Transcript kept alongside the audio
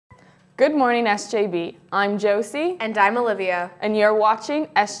Good morning, SJB. I'm Josie. And I'm Olivia. And you're watching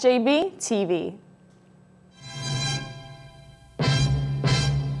SJB TV.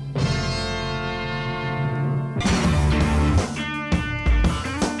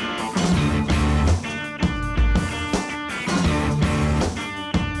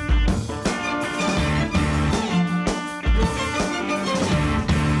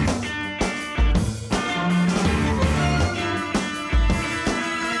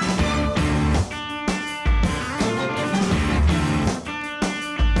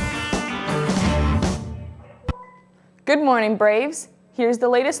 Good morning, Braves. Here's the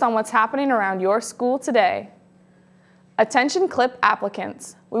latest on what's happening around your school today. Attention CLIP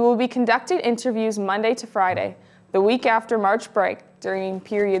applicants. We will be conducting interviews Monday to Friday, the week after March break, during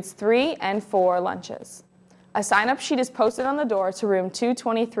periods 3 and 4 lunches. A sign-up sheet is posted on the door to room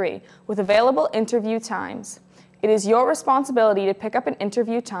 223 with available interview times. It is your responsibility to pick up an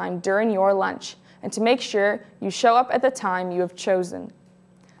interview time during your lunch and to make sure you show up at the time you have chosen.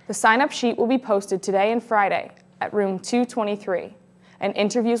 The sign-up sheet will be posted today and Friday at room 223, and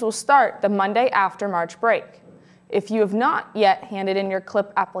interviews will start the Monday after March break. If you have not yet handed in your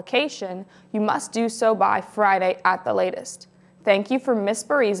CLIP application, you must do so by Friday at the latest. Thank you from Ms.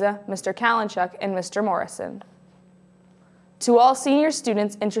 Bariza, Mr. Kalinchuk, and Mr. Morrison. To all senior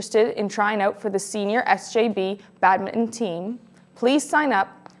students interested in trying out for the senior SJB badminton team, please sign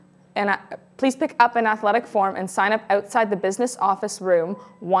up and please pick up an athletic form and sign up outside the business office room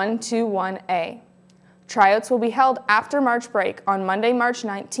 121A. Tryouts will be held after March break on Monday, March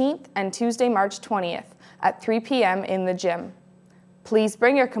 19th and Tuesday, March 20th at 3 p.m. in the gym. Please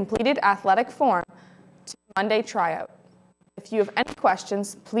bring your completed athletic form to Monday tryout. If you have any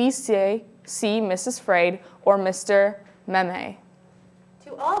questions, please see Mrs. Frade or Mr. Meme.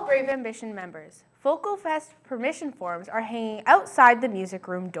 To all Brave Ambition members, Focal Fest permission forms are hanging outside the music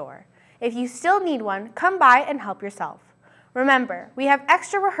room door. If you still need one, come by and help yourself. Remember, we have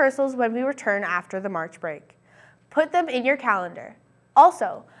extra rehearsals when we return after the March break. Put them in your calendar.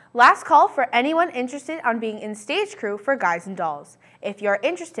 Also, last call for anyone interested on being in stage crew for Guys and Dolls. If you're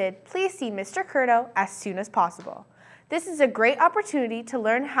interested, please see Mr. Curto as soon as possible. This is a great opportunity to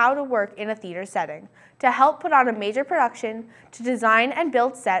learn how to work in a theater setting, to help put on a major production, to design and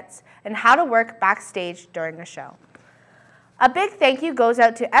build sets, and how to work backstage during a show. A big thank you goes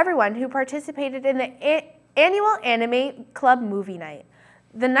out to everyone who participated in the Annual Anime Club Movie Night.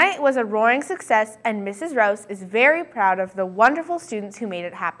 The night was a roaring success, and Mrs. Rouse is very proud of the wonderful students who made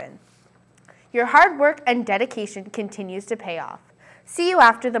it happen. Your hard work and dedication continues to pay off. See you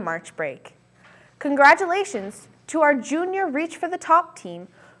after the March break. Congratulations to our junior Reach for the Top team,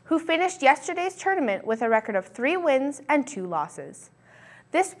 who finished yesterday's tournament with a record of 3 wins and 2 losses.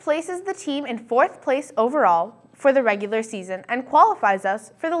 This places the team in 4th place overall for the regular season and qualifies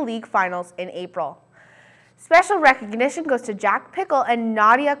us for the league finals in April. Special recognition goes to Jack Pickle and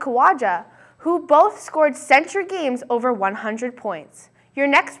Nadia Kawaja, who both scored century games over 100 points. Your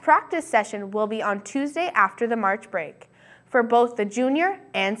next practice session will be on Tuesday after the March break for both the junior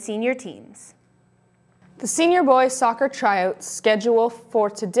and senior teams. The senior boys soccer tryouts schedule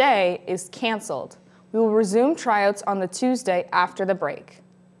for today is canceled. We will resume tryouts on the Tuesday after the break.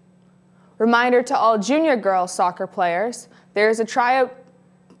 Reminder to all junior girls soccer players, there is a tryout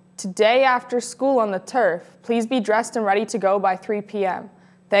today after school on the turf. Please be dressed and ready to go by 3 p.m.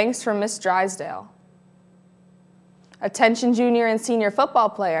 Thanks from Miss Drysdale. Attention junior and senior football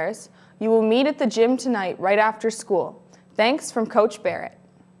players, you will meet at the gym tonight right after school. Thanks from Coach Barrett.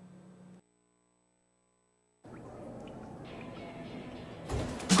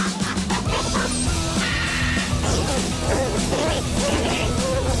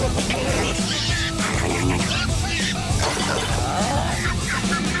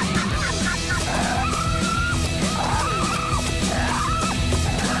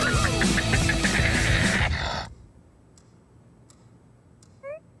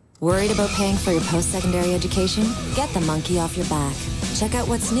 Worried about paying for your post-secondary education? Get the monkey off your back. Check out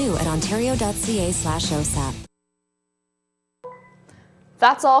what's new at ontario.ca/OSAP.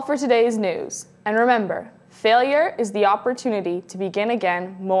 That's all for today's news. And remember, failure is the opportunity to begin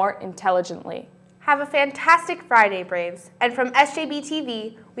again more intelligently. Have a fantastic Friday, Braves. And from SJB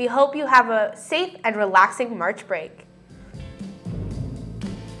TV, we hope you have a safe and relaxing March break.